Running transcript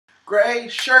Gray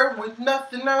shirt with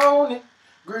nothing on it.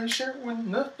 Gray shirt with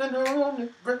nothing on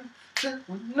it. Gray shirt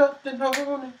with nothing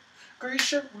on it. Gray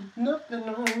shirt with nothing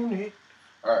on it.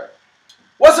 Alright.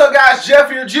 What's up, guys? Jeff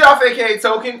here, Geoff aka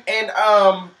Token,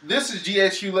 and this is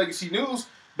GHQ Legacy News,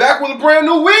 back with a brand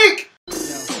new week!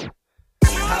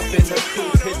 Hop in the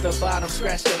coupe, hit the bottom,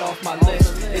 scratched it off my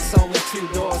list. It's only 2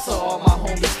 doors, so all my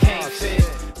homies can't fit.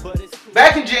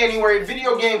 Back in January,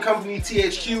 video game company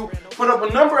THQ put up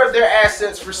a number of their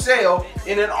assets for sale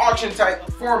in an auction type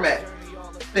format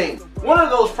thing. One of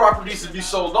those properties to be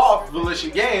sold off,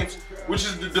 Volition Games, which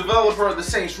is the developer of the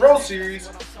Saints Row series,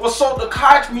 was sold to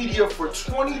Koch Media for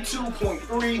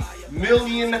 $22.3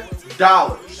 million.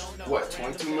 What,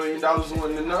 $22 million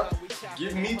wasn't enough?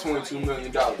 Give me $22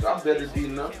 million. I better be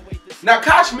enough. Now,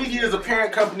 Koch Media is a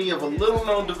parent company of a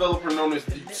little-known developer known as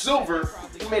Deep Silver,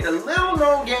 who made a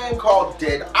little-known game called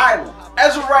Dead Island.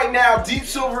 As of right now, Deep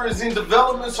Silver is in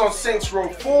development on Saints Row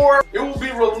 4. It will be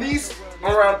released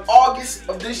around August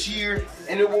of this year,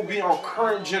 and it will be on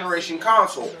current generation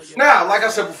consoles. Now, like I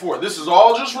said before, this is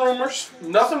all just rumors,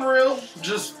 nothing real,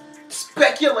 just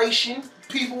speculation,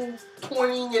 people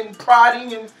pointing and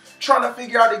prodding and trying to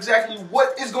figure out exactly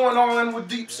what is going on with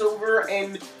Deep Silver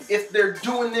and if they're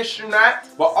doing this or not.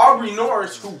 But Aubrey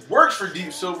Norris, who works for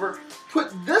Deep Silver,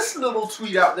 put this little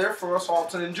tweet out there for us all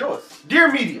to enjoy.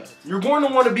 Dear media, you're going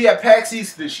to want to be at PAX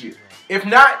East this year. If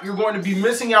not, you're going to be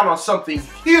missing out on something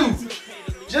huge.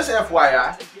 Just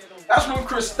FYI, that's when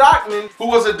Chris Stockman, who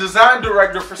was a design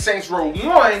director for Saints Row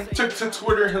 1, took to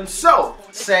Twitter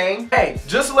himself, saying, hey,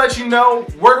 just to let you know,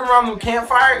 word around the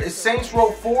campfire is Saints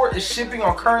Row 4 is shipping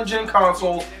on current gen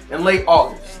consoles in late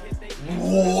August.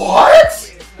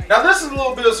 What? Now this is a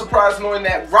little bit of a surprise knowing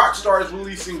that Rockstar is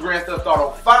releasing Grand Theft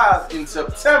Auto 5 in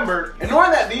September, and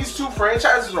knowing that these two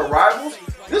franchises are rivals,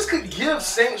 this could give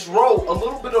Saints Row a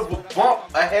little bit of a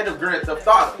bump ahead of Grand Theft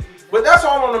Auto. But that's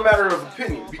all on a matter of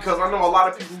opinion, because I know a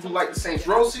lot of people who like the Saints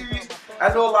Row series.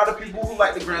 I know a lot of people who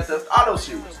like the Grand Theft Auto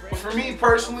series. But for me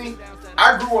personally,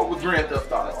 I grew up with Grand Theft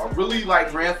Auto. I really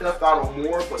like Grand Theft Auto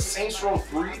more, but Saints Row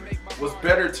 3 was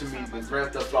better to me than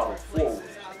Grand Theft Auto 4 was.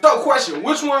 So question,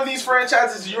 which one of these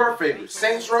franchises is your favorite?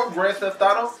 Saints Row, Grand Theft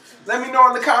Auto? Let me know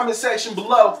in the comment section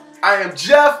below. I am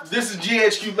Jeff, this is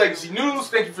GHQ Legacy News.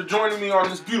 Thank you for joining me on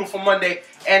this beautiful Monday.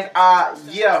 And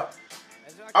yeah,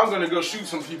 I'm gonna go shoot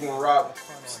some people and rob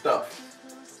stuff.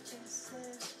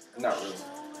 Not really.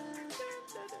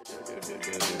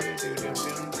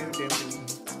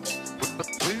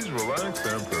 Please relax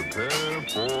and prepare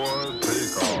for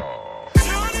takeoff.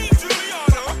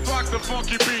 Rock the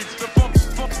funky beats.